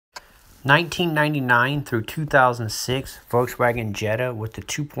1999 through 2006 Volkswagen Jetta with the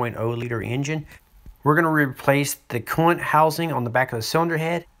 2.0 liter engine. We're going to replace the coolant housing on the back of the cylinder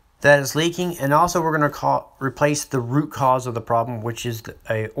head that is leaking, and also we're going to replace the root cause of the problem, which is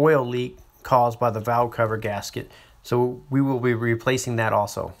a oil leak caused by the valve cover gasket. So we will be replacing that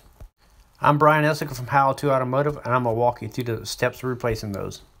also. I'm Brian Essica from How To Automotive, and I'm going to walk you through the steps of replacing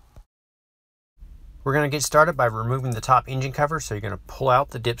those. We're going to get started by removing the top engine cover. So you're going to pull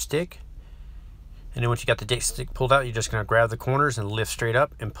out the dipstick, and then once you got the dipstick pulled out, you're just going to grab the corners and lift straight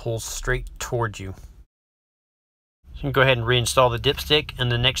up and pull straight towards you. So you can go ahead and reinstall the dipstick, and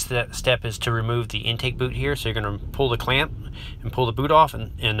the next step is to remove the intake boot here. So you're going to pull the clamp and pull the boot off,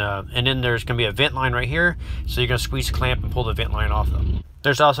 and then there's going to be a vent line right here. So you're going to squeeze the clamp and pull the vent line off.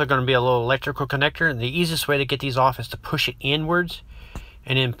 There's also going to be a little electrical connector, and the easiest way to get these off is to push it inwards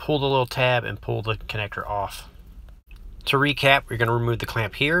and then pull the little tab and pull the connector off. To recap, we're going to remove the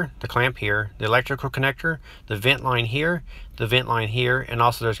clamp here, the electrical connector, the vent line here, the vent line here, and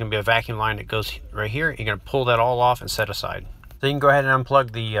also there's going to be a vacuum line that goes right here. You're going to pull that all off and set aside. So you can go ahead and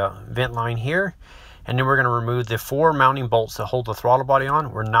unplug the vent line here, and then we're going to remove the 4 mounting bolts that hold the throttle body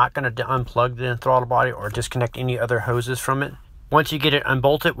on. We're not going to unplug the throttle body or disconnect any other hoses from it. Once you get it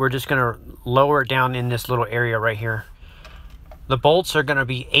unbolted, we're just going to lower it down in this little area right here. The bolts are going to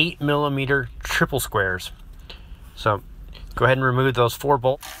be 8mm triple squares. So go ahead and remove those 4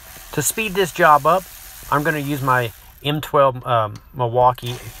 bolts. To speed this job up, I'm going to use my M12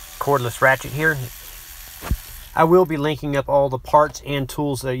 Milwaukee cordless ratchet here. I will be linking up all the parts and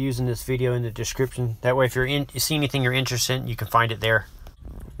tools that I use in this video in the description. That way if you see anything you're interested in, you can find it there.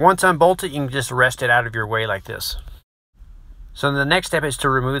 Once unbolted, you can just rest it out of your way like this. So the next step is to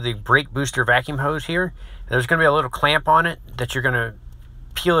remove the brake booster vacuum hose here. There's going to be a little clamp on it that you're going to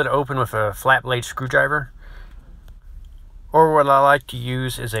peel it open with a flat blade screwdriver. Or what I like to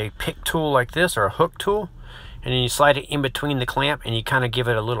use is a pick tool like this, or a hook tool. And then you slide it in between the clamp and you kind of give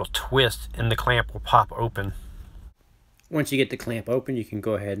it a little twist and the clamp will pop open. Once you get the clamp open, you can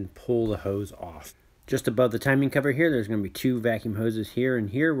go ahead and pull the hose off. Just above the timing cover here, there's going to be 2 vacuum hoses here and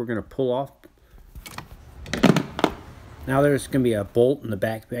here. We're going to pull off. Now there's going to be a bolt in the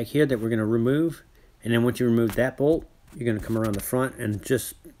back here that we're going to remove. And then once you remove that bolt, you're going to come around the front, and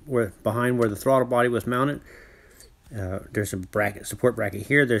just behind where the throttle body was mounted, there's a support bracket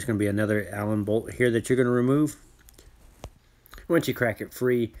here. There's going to be another Allen bolt here that you're going to remove. Once you crack it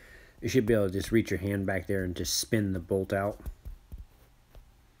free, you should be able to just reach your hand back there and just spin the bolt out.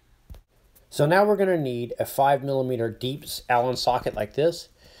 So now we're going to need a 5mm deep Allen socket like this,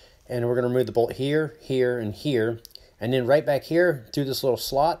 and we're going to remove the bolt here, here, and here. And then right back here through this little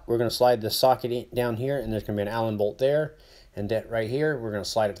slot, we're going to slide the socket down here, and there's going to be an Allen bolt there. And that right here, we're going to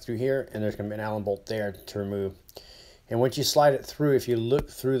slide it through here, and there's going to be an Allen bolt there to remove. And once you slide it through, if you look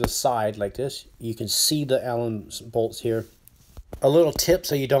through the side like this, you can see the Allen bolts here. A little tip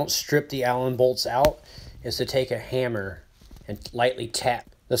so you don't strip the Allen bolts out is to take a hammer and lightly tap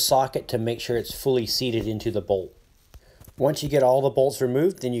the socket to make sure it's fully seated into the bolt. Once you get all the bolts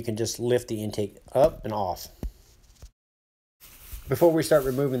removed, then you can just lift the intake up and off. Before we start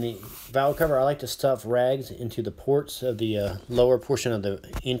removing the valve cover, I like to stuff rags into the ports of the lower portion of the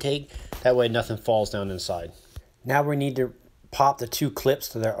intake. That way nothing falls down inside. Now we need to pop the 2 clips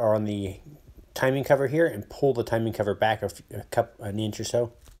that are on the timing cover here and pull the timing cover back an inch or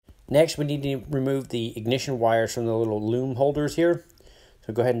so. Next, we need to remove the ignition wires from the little loom holders here.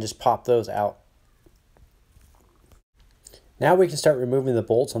 So go ahead and just pop those out. Now we can start removing the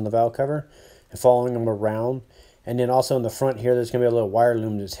bolts on the valve cover and following them around. And then also in the front here, there's going to be a little wire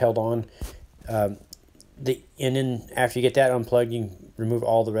loom that's held on. And then after you get that unplugged, you can remove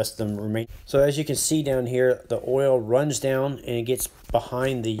all the rest of them remain. So as you can see down here, the oil runs down and it gets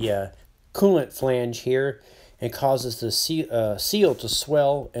behind the coolant flange here and causes the seal to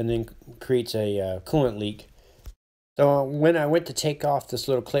swell, and then creates a coolant leak. So when I went to take off this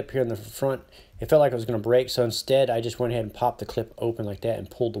little clip here in the front, it felt like it was going to break. So instead, I just went ahead and popped the clip open like that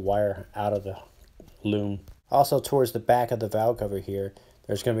and pulled the wire out of the loom. Also, towards the back of the valve cover here,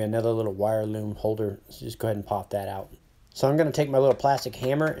 there's going to be another little wire loom holder. So just go ahead and pop that out. So I'm going to take my little plastic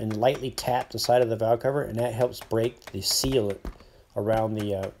hammer and lightly tap the side of the valve cover, and that helps break the seal around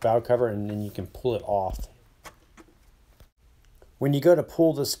the valve cover, and then you can pull it off. When you go to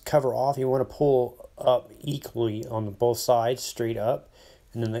pull this cover off, you want to pull up equally on both sides, straight up,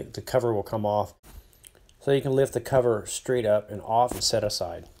 and then the cover will come off. So you can lift the cover straight up and off and set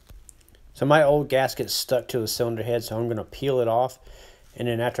aside. So my old gasket stuck to the cylinder head, so I'm going to peel it off. And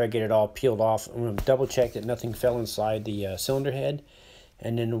then after I get it all peeled off, I'm going to double check that nothing fell inside the cylinder head.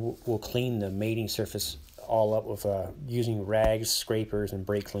 And then we'll clean the mating surface all up with using rags, scrapers, and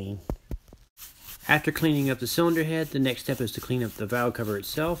brake clean. After cleaning up the cylinder head, the next step is to clean up the valve cover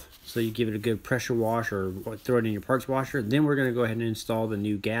itself. So you give it a good pressure wash or throw it in your parts washer. Then we're going to go ahead and install the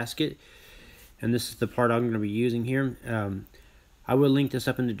new gasket. And this is the part I'm going to be using here. I will link this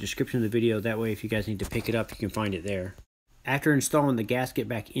up in the description of the video. That way if you guys need to pick it up, you can find it there. After installing the gasket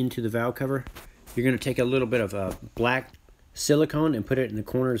back into the valve cover, you're going to take a little bit of black silicone and put it in the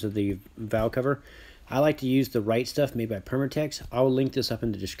corners of the valve cover. I like to use the Right Stuff made by Permatex. I will link this up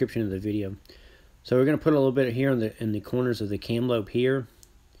in the description of the video. So we're going to put a little bit here in the corners of the cam lobe here,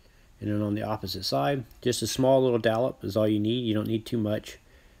 and then on the opposite side. Just a small little dollop is all you need. You don't need too much.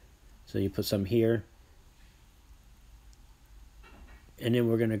 So you put some here. And then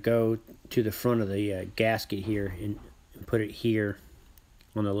we're going to go to the front of the gasket here and put it here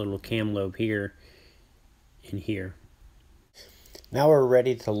on the little cam lobe here and here. Now we're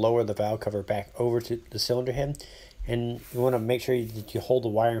ready to lower the valve cover back over to the cylinder head. And you want to make sure that you hold the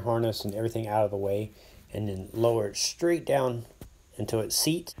wiring harness and everything out of the way, and then lower it straight down until it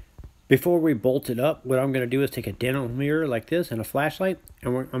seats. Before we bolt it up, what I'm going to do is take a dental mirror like this and a flashlight,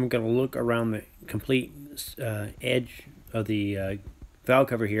 and I'm going to look around the complete edge of the valve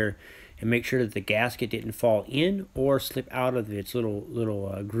cover here and make sure that the gasket didn't fall in or slip out of its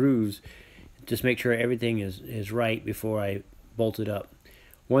little grooves. Just make sure everything is right before I bolt it up.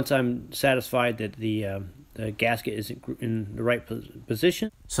 Once I'm satisfied that the gasket is in the right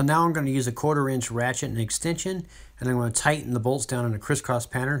position. So now I'm going to use a 1/4 inch ratchet and extension, and I'm going to tighten the bolts down in a crisscross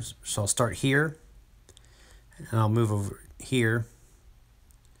pattern. So I'll start here, and I'll move over here.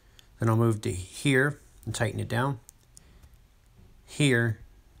 Then I'll move to here and tighten it down. Here,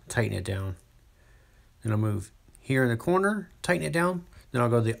 tighten it down. Then I'll move here in the corner, tighten it down. Then I'll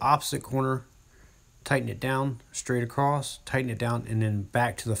go to the opposite corner, tighten it down, straight across, tighten it down, and then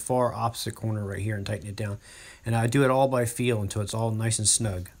back to the far opposite corner right here and tighten it down. And I do it all by feel until it's all nice and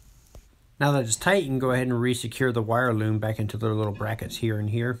snug. Now that it's tight, you can go ahead and re-secure the wire loom back into the little brackets here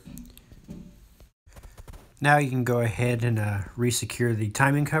and here. Now you can go ahead and re-secure the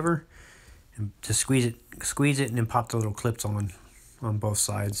timing cover and just squeeze it and then pop the little clips on both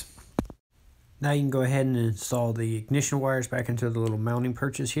sides. Now you can go ahead and install the ignition wires back into the little mounting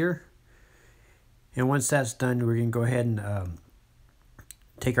perches here. And once that's done, we're going to go ahead and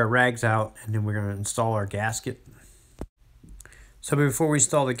take our rags out, and then we're going to install our gasket. So before we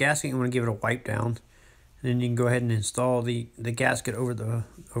install the gasket, you want to give it a wipe down. And then you can go ahead and install the gasket over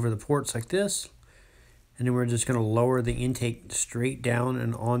the ports like this. And then we're just going to lower the intake straight down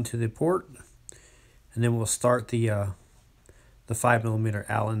and onto the port. And then we'll start the 5mm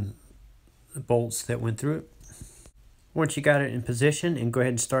Allen bolts that went through it. Once you got it in position, and go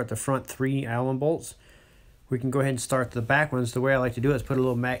ahead and start the front 3 Allen bolts. We can go ahead and start the back ones. The way I like to do it is put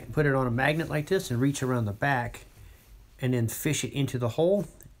it on a magnet like this and reach around the back, and then fish it into the hole.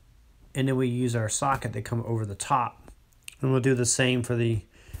 And then we use our socket that come over the top. And we'll do the same for the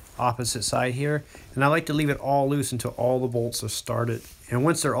opposite side here. And I like to leave it all loose until all the bolts are started. And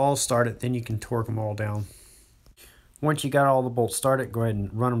once they're all started, then you can torque them all down. Once you got all the bolts started, go ahead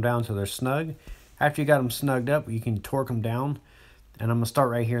and run them down so they're snug. After you got them snugged up, you can torque them down. And I'm going to start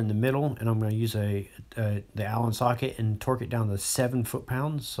right here in the middle, and I'm going to use the Allen socket and torque it down to 7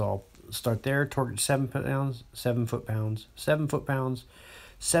 foot-pounds. So I'll start there, torque it to 7 foot-pounds, 7 foot-pounds, 7 foot-pounds,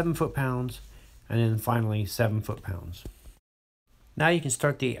 7 foot-pounds, and then finally 7 foot-pounds. Now you can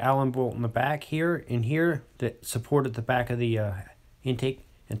start the Allen bolt in the back here and here that supported the back of the intake,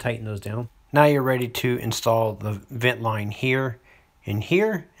 and tighten those down. Now you're ready to install the vent line here and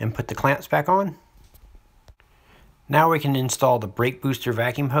here and put the clamps back on. Now we can install the brake booster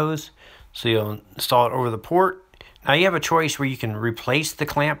vacuum hose. So you'll install it over the port. Now you have a choice where you can replace the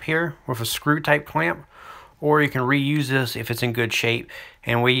clamp here with a screw type clamp, or you can reuse this if it's in good shape.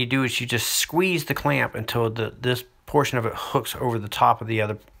 And what you do is you just squeeze the clamp until this portion of it hooks over the top of the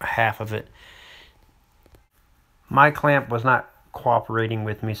other half of it. My clamp was not cooperating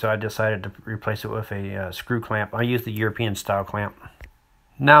with me, so I decided to replace it with a screw clamp. I used the European style clamp.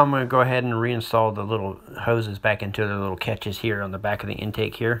 Now I'm going to go ahead and reinstall the little hoses back into their little catches here on the back of the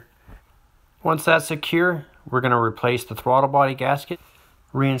intake here. Once that's secure, we're going to replace the throttle body gasket,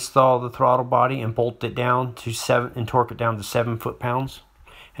 reinstall the throttle body and bolt it down to 7 and torque it down to 7 foot-pounds,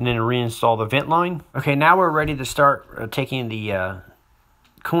 and then reinstall the vent line. Okay, now we're ready to start taking the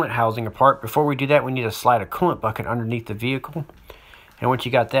coolant housing apart. Before we do that, we need to slide a coolant bucket underneath the vehicle. And once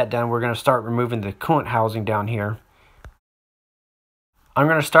you got that done, we're going to start removing the coolant housing down here. I'm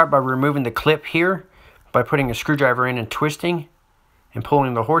going to start by removing the clip here by putting a screwdriver in and twisting and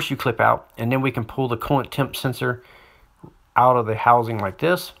pulling the horseshoe clip out, and then we can pull the coolant temp sensor out of the housing like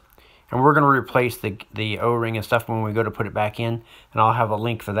this. And we're going to replace the O-ring and stuff when we go to put it back in. And I'll have a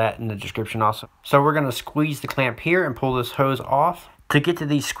link for that in the description also. So we're going to squeeze the clamp here and pull this hose off. To get to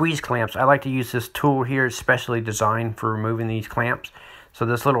these squeeze clamps, I like to use this tool here. It's specially designed for removing these clamps. So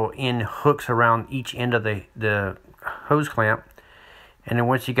this little end hooks around each end of the hose clamp. And then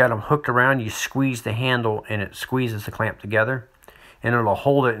once you got them hooked around, you squeeze the handle and it squeezes the clamp together. And it'll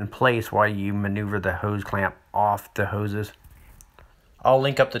hold it in place while you maneuver the hose clamp off the hoses. I'll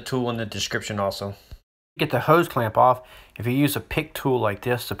link up the tool in the description also. Get the hose clamp off. If you use a pick tool like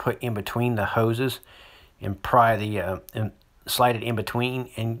this to put in between the hoses and pry and slide it in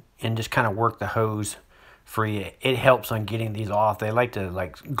between and just kind of work the hose free, it helps on getting these off. They like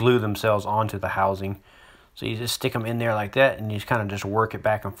to glue themselves onto the housing. So you just stick them in there like that and you just kind of just work it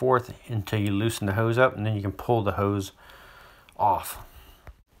back and forth until you loosen the hose up, and then you can pull the hose off.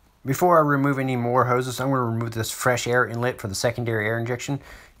 Before I remove any more hoses, I'm going to remove this fresh air inlet for the secondary air injection.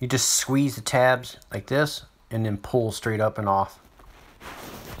 You just squeeze the tabs like this and then pull straight up and off.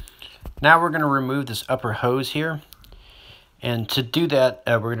 Now we're going to remove this upper hose here. And to do that,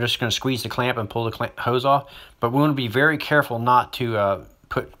 we're just going to squeeze the clamp and pull the hose off. But we want to be very careful not to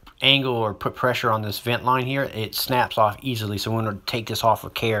put angle or put pressure on this vent line here. It snaps off easily, so we want to take this off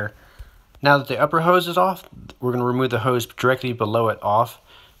with care. Now that the upper hose is off, we're going to remove the hose directly below it off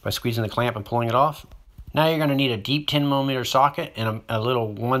by squeezing the clamp and pulling it off. Now you're going to need a deep 10mm socket and a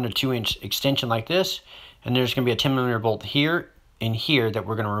little 1 to 2 inch extension like this. And there's going to be a 10mm bolt here and here that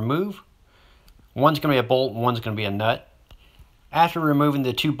we're going to remove. One's going to be a bolt, one's going to be a nut. After removing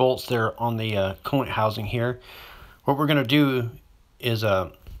the 2 bolts there on the coolant housing here, what we're going to do is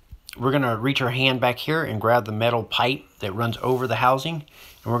we're going to reach our hand back here and grab the metal pipe that runs over the housing,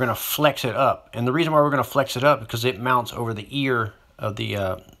 and we're going to flex it up. And the reason why we're going to flex it up is because it mounts over the ear of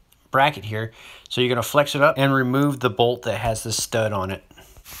the bracket here. So you're going to flex it up and remove the bolt that has the stud on it.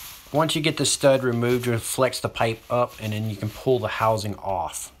 Once you get the stud removed, you'll flex the pipe up and then you can pull the housing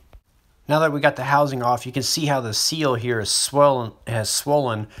off. Now that we got the housing off, you can see how the seal here is has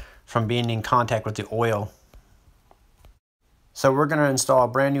swollen from being in contact with the oil. So we're going to install a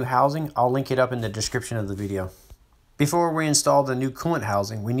brand new housing. I'll link it up in the description of the video. Before we install the new coolant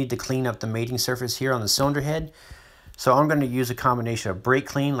housing, we need to clean up the mating surface here on the cylinder head. So I'm going to use a combination of brake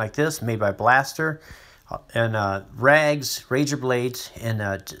clean like this, made by Blaster, and rags, razor blades,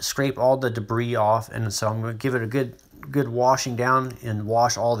 and scrape all the debris off. And so I'm going to give it a good washing down and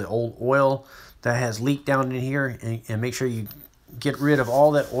wash all the old oil that has leaked down in here, and make sure you get rid of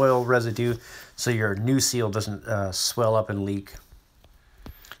all that oil residue so your new seal doesn't swell up and leak.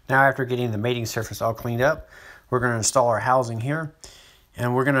 Now after getting the mating surface all cleaned up, we're going to install our housing here.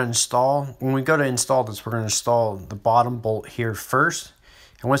 And we're going to install, when we go to install this, we're going to install the bottom bolt here first.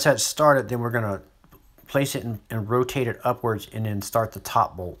 And once that's started, then we're going to place it and rotate it upwards and then start the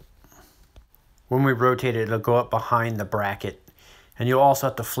top bolt. When we rotate it, it'll go up behind the bracket. And you'll also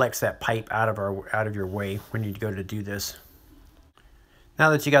have to flex that pipe out of your way when you go to do this. Now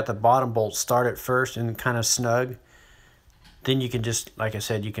that you got the bottom bolt started first and kind of snug, then you can just, like I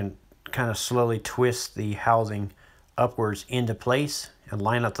said, you can kind of slowly twist the housing upwards into place and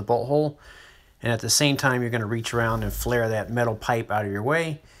line up the bolt hole. And at the same time, you're going to reach around and flare that metal pipe out of your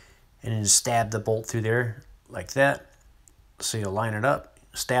way and then stab the bolt through there like that. So you'll line it up,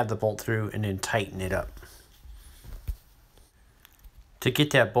 stab the bolt through, and then tighten it up. To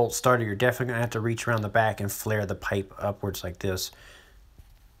get that bolt started, you're definitely going to have to reach around the back and flare the pipe upwards like this.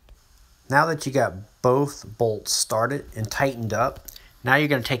 Now that you got both bolts started and tightened up, now you're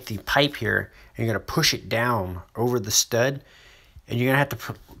going to take the pipe here and you're going to push it down over the stud, and you're going to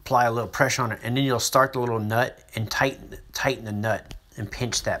have to apply a little pressure on it, and then you'll start the little nut and tighten the nut and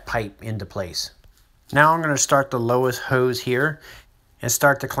pinch that pipe into place. Now I'm going to start the lowest hose here and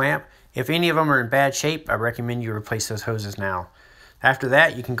start the clamp. If any of them are in bad shape, I recommend you replace those hoses now. After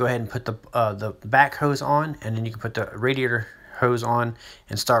that, you can go ahead and put the back hose on, and then you can put the radiator hose on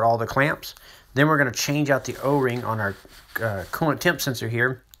and start all the clamps. Then we're going to change out the O-ring on our coolant temp sensor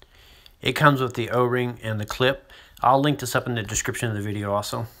here. It comes with the O-ring and the clip. I'll link this up in the description of the video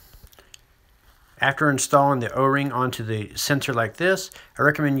also. After installing the O-ring onto the sensor like this, I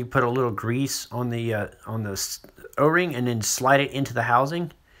recommend you put a little grease on the O-ring and then slide it into the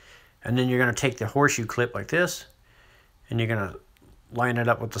housing. And then you're going to take the horseshoe clip like this, and you're going to line it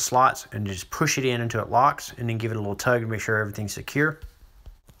up with the slots and just push it in until it locks, and then give it a little tug to make sure everything's secure.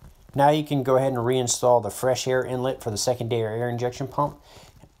 Now you can go ahead and reinstall the fresh air inlet for the secondary air injection pump.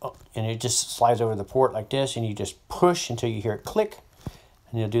 And it just slides over the port like this, and you just push until you hear it click.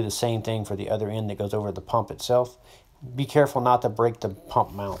 And you'll do the same thing for the other end that goes over the pump itself. Be careful not to break the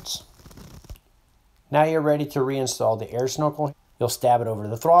pump mounts. Now you're ready to reinstall the air snorkel. you'll stab it over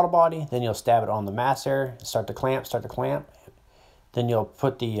the throttle body, then you'll stab it on the mass air, start to clamp. Then you'll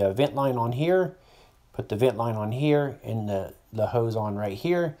put the vent line on here, put the vent line on here, and the hose on right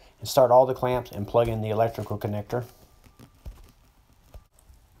here, and start all the clamps and plug in the electrical connector.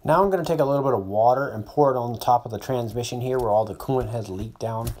 Now I'm going to take a little bit of water and pour it on the top of the transmission here where all the coolant has leaked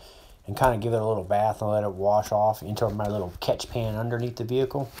down, and kind of give it a little bath and let it wash off into my little catch pan underneath the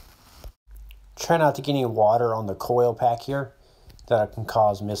vehicle. Try not to get any water on the coil pack here, that can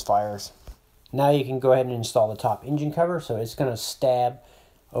cause misfires. Now you can go ahead and install the top engine cover. So it's going to stab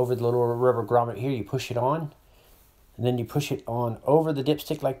over the little rubber grommet here. You push it on, and then you push it on over the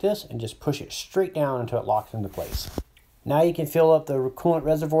dipstick like this, and just push it straight down until it locks into place. Now you can fill up the coolant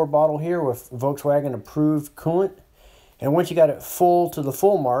reservoir bottle here with Volkswagen approved coolant. And once you got it full to the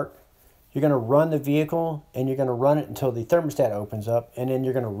full mark, you're going to run the vehicle, and you're going to run it until the thermostat opens up, and then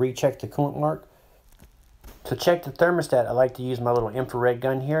you're going to recheck the coolant mark. To check the thermostat, I like to use my little infrared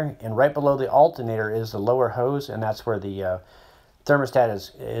gun here, and right below the alternator is the lower hose, and that's where the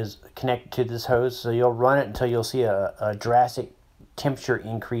thermostat is connected to this hose. So you'll run it until you'll see a drastic temperature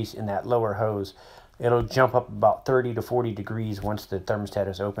increase in that lower hose. It'll jump up about 30 to 40 degrees once the thermostat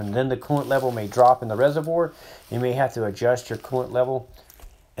is open. Then the coolant level may drop in the reservoir. You may have to adjust your coolant level,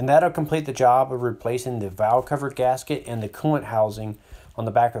 and that'll complete the job of replacing the valve covered gasket and the coolant housing on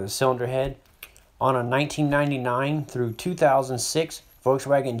the back of the cylinder head on a 1999 through 2006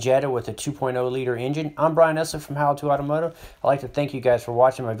 Volkswagen Jetta with a 2.0 liter engine. I'm Brian Eslick from How To Automotive. I'd like to thank you guys for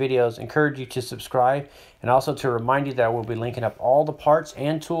watching my videos, encourage you to subscribe, and also to remind you that I will be linking up all the parts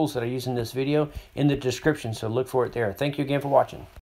and tools that I use in this video in the description, so look for it there. Thank you again for watching.